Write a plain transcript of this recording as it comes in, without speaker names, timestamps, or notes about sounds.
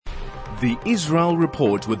The Israel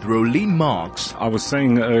Report with Rolene Marks. I was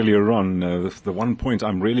saying earlier on, the one point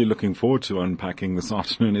I'm really looking forward to unpacking this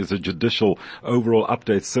afternoon is a judicial overall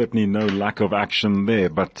update. Certainly no lack of action there.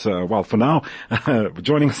 But, for now,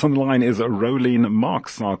 joining us on the line is Rolene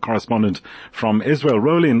Marks, our correspondent from Israel.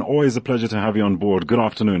 Rolene, always a pleasure to have you on board. Good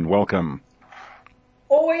afternoon. Welcome.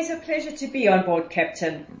 Always a pleasure to be on board,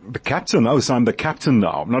 Captain. The captain? Oh, so I'm the captain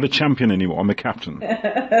now. I'm not a champion anymore. I'm a captain.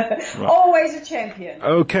 Right. Always a champion.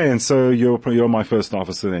 Okay, and so you're my first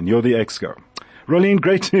officer then. You're the exco. Rolene,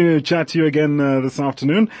 great to chat to you again this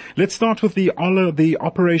afternoon. Let's start with the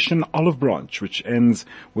Operation Olive Branch, which ends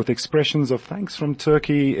with expressions of thanks from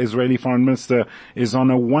Turkey. Israeli Foreign Minister is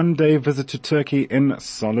on a one-day visit to Turkey in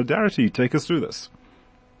solidarity. Take us through this.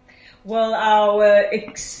 Well, our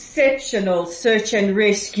exceptional search and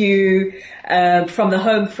rescue from the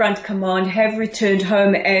Home Front Command have returned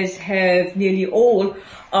home, as have nearly all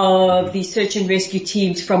of the search and rescue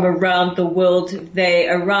teams from around the world. They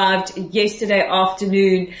arrived yesterday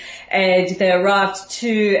afternoon, and they arrived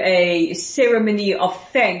to a ceremony of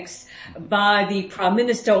thanks by the Prime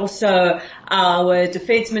Minister, also our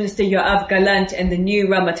Defense Minister Yoav Gallant, and the new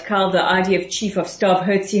Ramatkal, the IDF Chief of Staff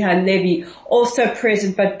Herzi Halevi, also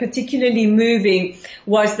present. But particularly moving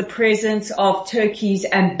was the presence of Turkey's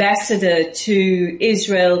ambassador to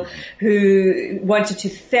Israel, who wanted to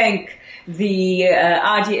thank the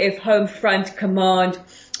IDF Home Front Command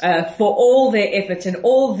for all their efforts and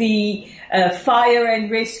all the fire and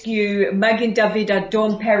rescue, Magen David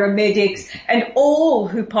Adom paramedics, and all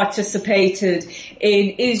who participated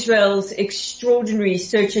in Israel's extraordinary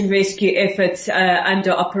search and rescue efforts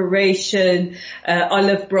under Operation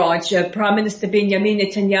Olive Branch. Prime Minister Benjamin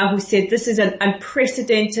Netanyahu said this is an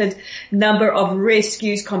unprecedented number of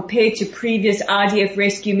rescues compared to previous IDF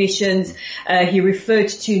rescue missions. He referred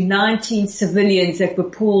to 19 civilians that were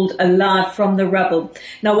pulled alive from the rubble.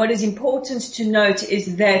 Now, what is important to note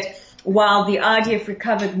is that while the IDF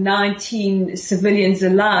recovered 19 civilians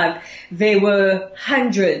alive, there were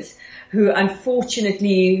hundreds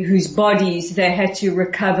whose bodies they had to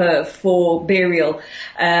recover for burial.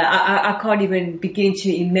 I can't even begin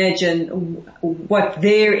to imagine what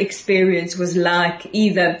their experience was like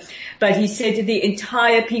either. But he said the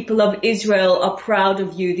entire people of Israel are proud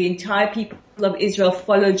of you. The entire people of Israel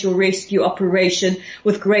followed your rescue operation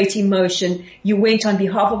with great emotion. You went on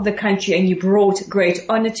behalf of the country and you brought great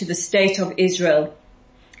honor to the state of Israel.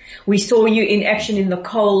 We saw you in action in the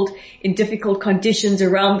cold, in difficult conditions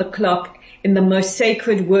around the clock, in the most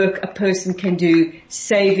sacred work a person can do,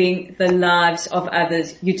 saving the lives of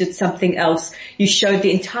others. You did something else. You showed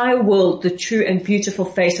the entire world the true and beautiful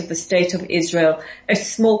face of the state of Israel, a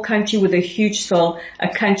small country with a huge soul, a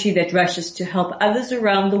country that rushes to help others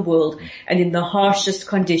around the world and in the harshest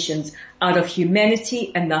conditions, out of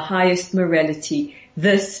humanity and the highest morality.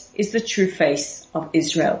 This is the true face of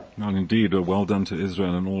Israel. Well, indeed, well done to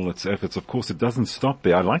Israel and all its efforts. Of course, it doesn't stop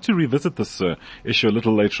there. I'd like to revisit this issue a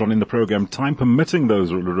little later on in the program, time permitting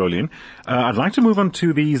those, Rolene. I'd like to move on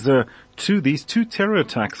to these two terror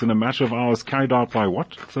attacks in a matter of hours carried out by what?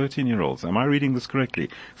 13-year-olds. Am I reading this correctly?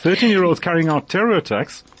 13-year-olds carrying out terror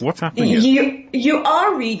attacks. What's happening here? You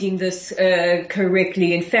are reading this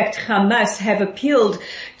correctly. In fact, Hamas have appealed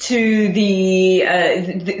to the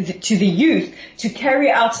youth to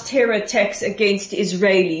carry out terror attacks against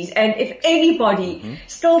Israelis. And if anybody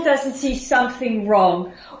still doesn't see something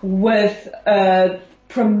wrong with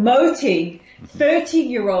promoting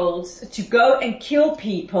 13-year-olds to go and kill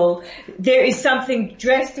people, there is something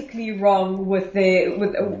drastically wrong with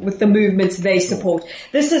the movements they support.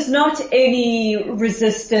 This is not any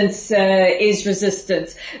resistance is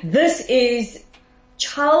resistance. This is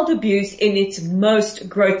child abuse in its most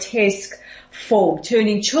grotesque form,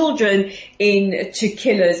 turning children into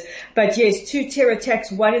killers. But yes, two terror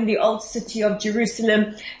attacks, one in the old city of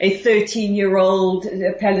Jerusalem, a 13-year-old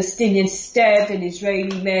Palestinian stabbed an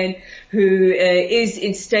Israeli man who is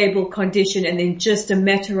in stable condition, and then just a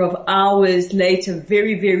matter of hours later,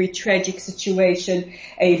 very, very tragic situation,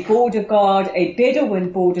 a border guard, a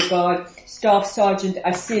Bedouin border guard, Staff Sergeant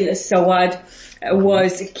Asil Sawad,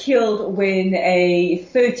 was killed when a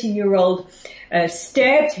 13-year-old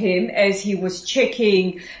stabbed him as he was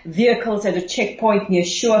checking vehicles at a checkpoint near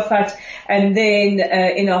Shuafat, and then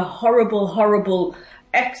in a horrible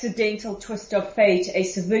accidental twist of fate, a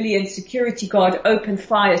civilian security guard opened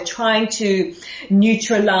fire trying to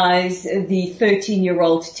neutralize the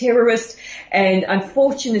 13-year-old terrorist, and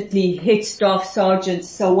unfortunately hit Staff Sergeant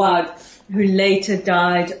Sawad who later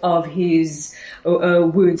died of his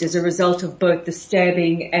wounds as a result of both the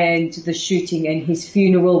stabbing and the shooting, and his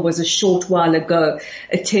funeral was a short while ago,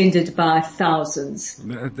 attended by thousands.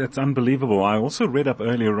 That's unbelievable. I also read up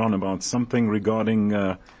earlier on about something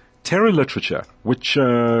regarding terror literature, which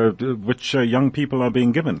young people are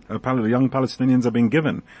being given, young Palestinians are being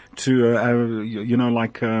given to,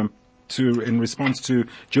 in response to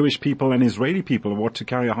Jewish people and Israeli people, how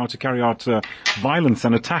to carry out violence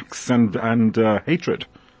and attacks and hatred.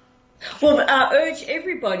 Well, I urge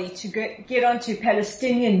everybody to get onto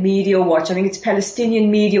Palestinian Media Watch. I think it's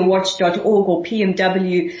PalestinianMediaWatch.org or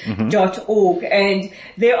PMW.org. And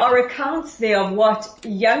there are accounts there of what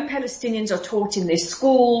young Palestinians are taught in their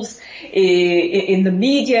schools, in the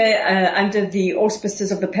media, under the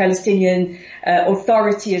auspices of the Palestinian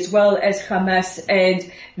Authority as well as Hamas.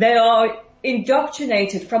 And they are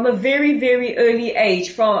indoctrinated from a very, very early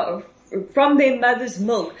age, from their mother's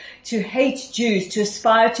milk, to hate Jews, to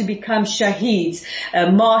aspire to become shaheeds,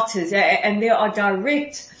 martyrs, and there are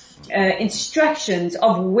direct instructions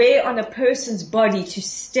of where on a person's body to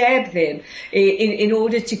stab them in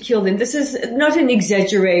order to kill them. This is not an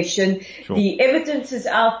exaggeration. Sure. The evidence is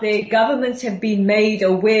out there. Governments have been made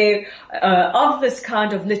aware of this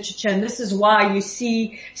kind of literature, and this is why you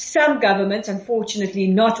see some governments, unfortunately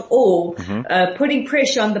not all, putting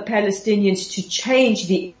pressure on the Palestinians to change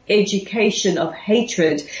the education of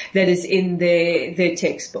hatred that is in their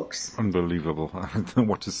textbooks. Unbelievable. I don't know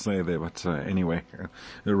what to say there, but anyway,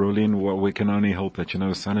 Rolene, we can only hope that,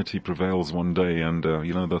 sanity prevails one day and,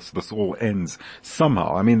 this all ends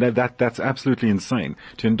somehow. I mean, that's absolutely insane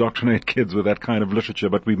to indoctrinate kids with that kind of literature,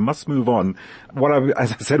 but we must move on. What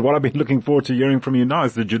I've been looking forward to hearing from you now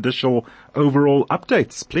is the judicial overall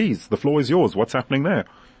updates. Please, the floor is yours. What's happening there?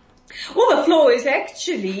 Well, the floor is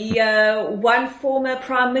actually one former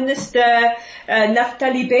Prime Minister,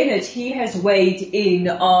 Naftali Bennett. He has weighed in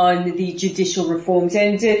on the judicial reforms,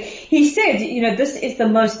 and he said, this is the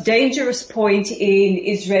most dangerous point in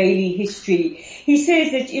Israeli history. He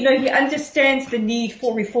says that, he understands the need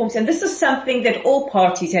for reforms, and this is something that all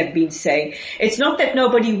parties have been saying. It's not that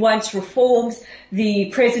nobody wants reforms. The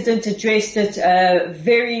president addressed it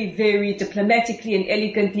very, very diplomatically and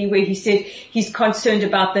elegantly, where he said he's concerned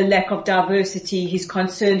about the lack of diversity. He's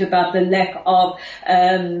concerned about the lack of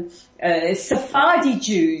Sephardi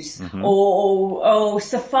Jews or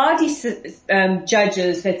Sephardi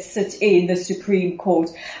judges that sit in the Supreme Court.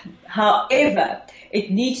 However, it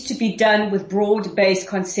needs to be done with broad-based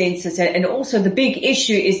consensus, and also the big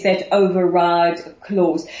issue is that override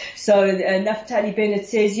clause. So Naftali Bennett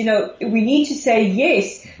says, we need to say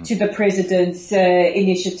yes to the president's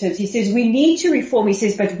initiatives. He says we need to reform. He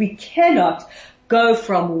says, but we cannot go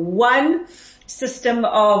from one system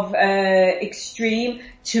of extreme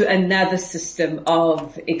to another system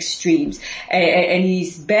of extremes, and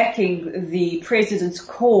he's backing the president's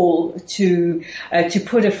call to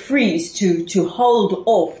put a freeze, to hold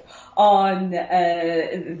off on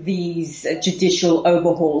these judicial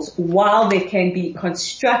overhauls while there can be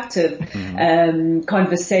constructive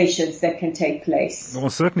conversations that can take place. Well,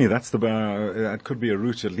 certainly that could be a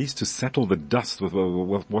route at least to settle the dust with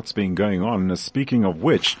what's been going on. Speaking of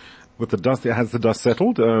which, with the dust, has the dust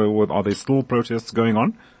settled? Are there still protests going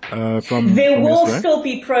on? There will still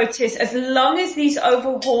be protests as long as these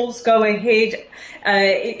overhauls go ahead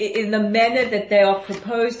in the manner that they are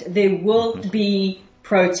proposed. There will be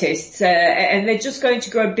protests, and they're just going to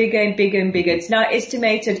grow bigger and bigger and bigger. It's now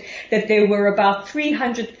estimated that there were about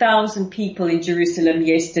 300,000 people in Jerusalem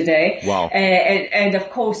yesterday. Wow. And of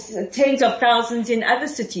course, tens of thousands in other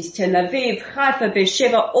cities, Tel Aviv, Haifa,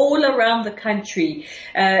 Beersheba, all around the country.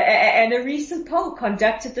 And a recent poll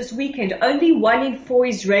conducted this weekend, only 1 in 4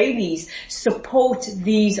 Israelis support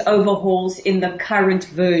these overhauls in the current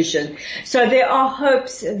version. So there are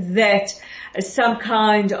hopes that some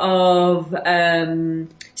kind of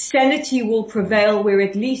sanity will prevail, where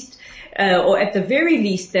at least, or at the very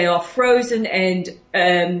least, they are frozen, and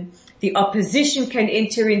the opposition can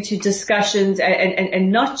enter into discussions,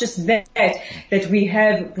 and not just that we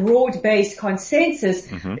have broad-based consensus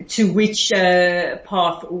to which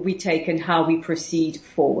path we take and how we proceed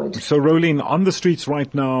forward. So, Rolene, on the streets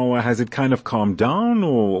right now, has it kind of calmed down,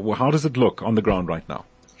 or how does it look on the ground right now?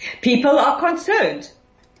 People are concerned.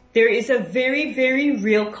 There is a very, very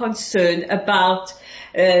real concern about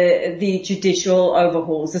the judicial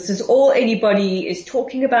overhauls. This is all anybody is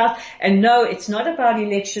talking about. And no, it's not about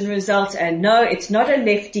election results. And no, it's not a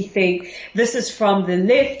lefty thing. This is from the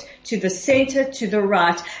left to the center to the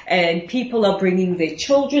right. And people are bringing their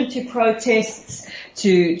children to protests,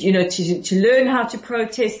 to learn how to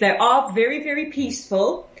protest. They are very, very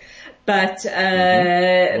peaceful. but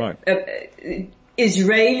Right.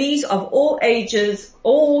 Israelis of all ages,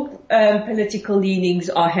 all political leanings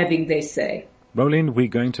are having their say. Rolene, we're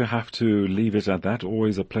going to have to leave it at that.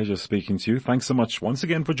 Always a pleasure speaking to you. Thanks so much once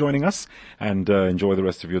again for joining us, and enjoy the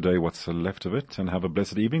rest of your day, what's left of it, and have a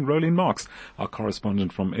blessed evening. Rolene Marks, our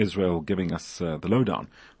correspondent from Israel, giving us the lowdown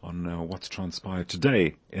on what's transpired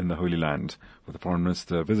today in the Holy Land, with the Foreign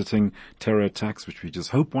Minister visiting, terror attacks, which we just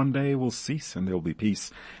hope one day will cease and there will be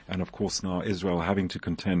peace, and of course now Israel having to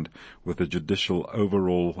contend with the judicial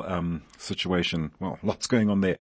overall situation. Well, lots going on there.